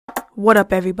What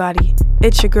up, everybody?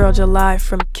 It's your girl July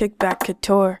from Kickback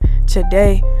Couture.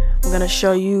 Today I'm gonna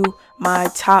show you my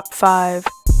top 5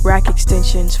 rack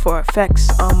extensions for effects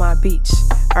on my beats.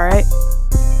 Alright?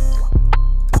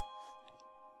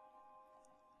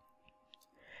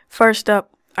 First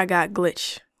up, I got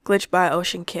Glitch by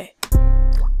Ocean K.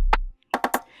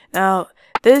 Now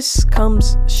this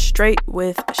comes straight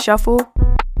with shuffle,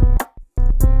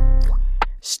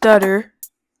 stutter,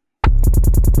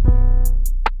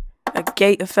 a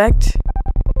gate effect,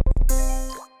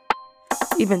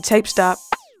 even tape stop,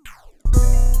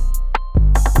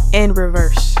 and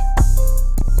reverse.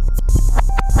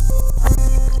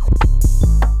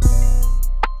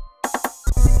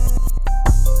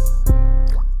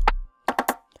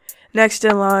 Next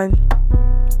in line,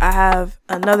 I have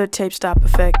another tape stop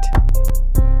effect.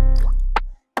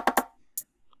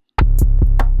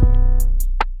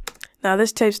 Now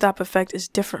this tape stop effect is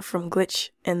different from Glitch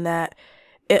in that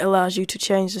it allows you to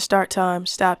change the start time,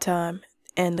 stop time,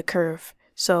 and the curve.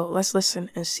 So let's listen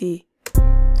and see.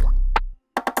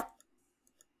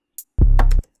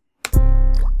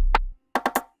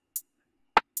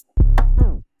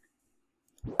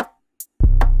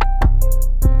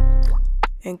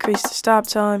 Increase the stop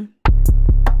time.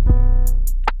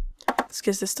 Let's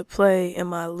get this to play in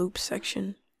my loop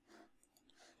section.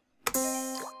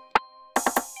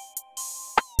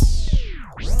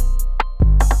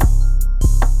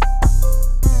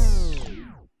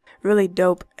 Really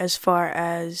dope as far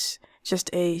as just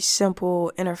a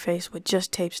simple interface with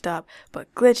just tape stop,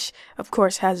 but Glitch of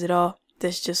course has it all.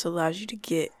 This just allows you to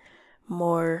get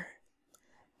more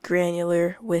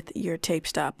granular with your tape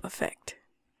stop effect.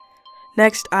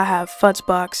 Next I have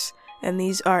Foxbox, and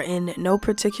these are in no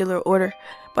particular order,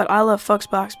 but I love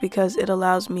Foxbox because it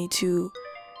allows me to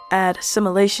add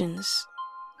simulations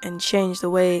and change the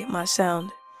way my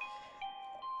sound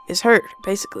is heard,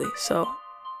 basically. So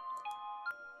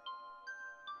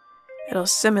it'll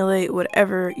simulate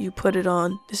whatever you put it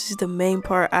on. This is the main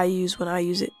part I use when I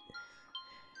use it.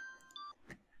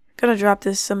 Gonna drop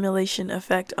this simulation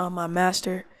effect on my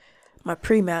master, my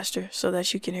pre-master, so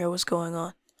that you can hear what's going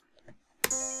on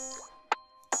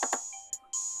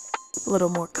a little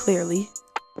more clearly.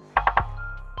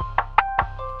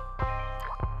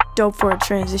 Dope for a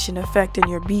transition effect in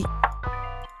your beat,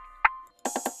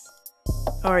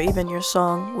 or even your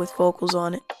song with vocals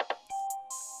on it.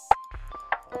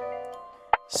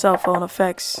 Cell phone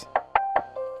effects.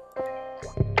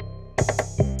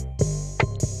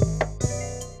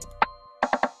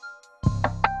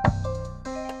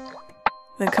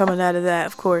 Then coming out of that,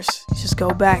 of course, just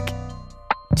go back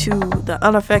to the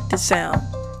unaffected sound.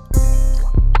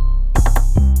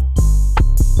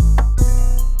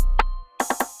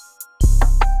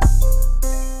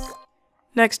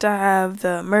 Next I have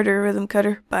the Murder Rhythm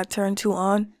Cutter by Turn 2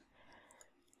 On.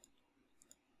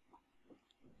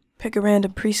 Pick a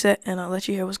random preset and I'll let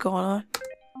you hear what's going on.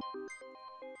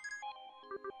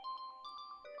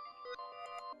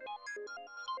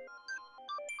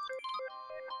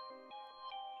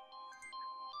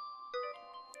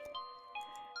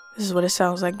 This is what it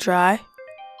sounds like dry.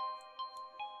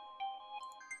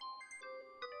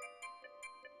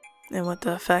 And with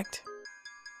the effect.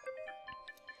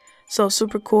 So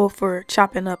super cool for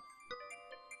chopping up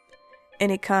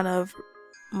any kind of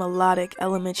melodic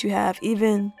elements you have,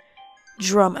 even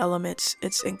drum elements.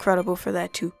 It's incredible for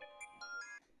that too.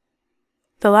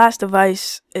 The last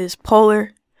device is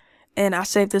Polar, and I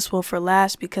saved this one for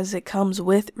last because it comes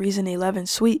with Reason 11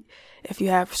 Suite. If you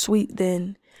have Suite,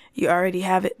 then you already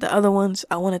have it. The other ones,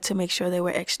 I wanted to make sure they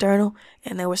were external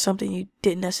and they were something you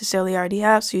didn't necessarily already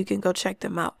have, so you can go check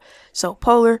them out. So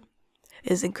Polar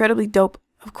is incredibly dope,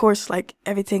 of course, like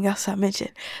everything else I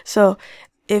mentioned. So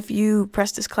if you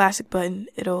press this classic button,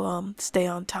 it'll stay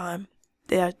on time.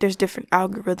 There's different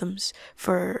algorithms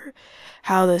for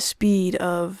how the speed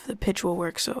of the pitch will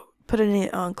work. So putting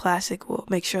it on classic will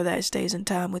make sure that it stays in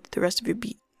time with the rest of your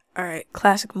beat. Alright,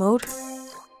 classic mode.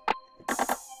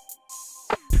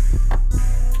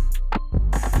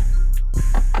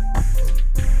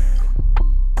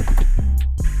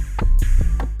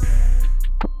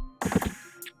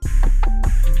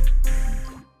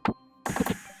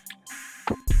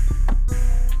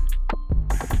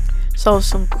 So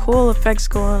some cool effects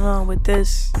going on with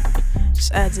this.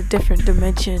 Just adds a different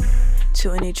dimension to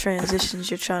any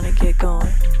transitions you're trying to get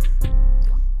going.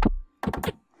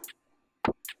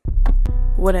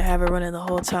 Wouldn't have it running the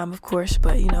whole time, of course,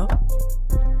 but you know.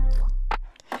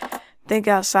 Think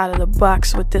outside of the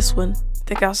box with this one.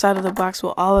 Think outside of the box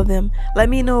with all of them. Let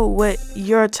me know what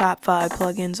your top 5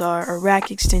 plugins are or rack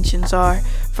extensions are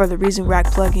for the Reason Rack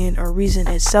plugin or Reason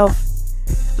itself.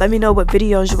 Let me know what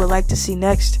videos you would like to see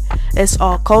next. It's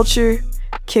all culture,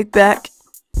 kickback,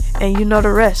 and you know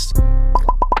the rest.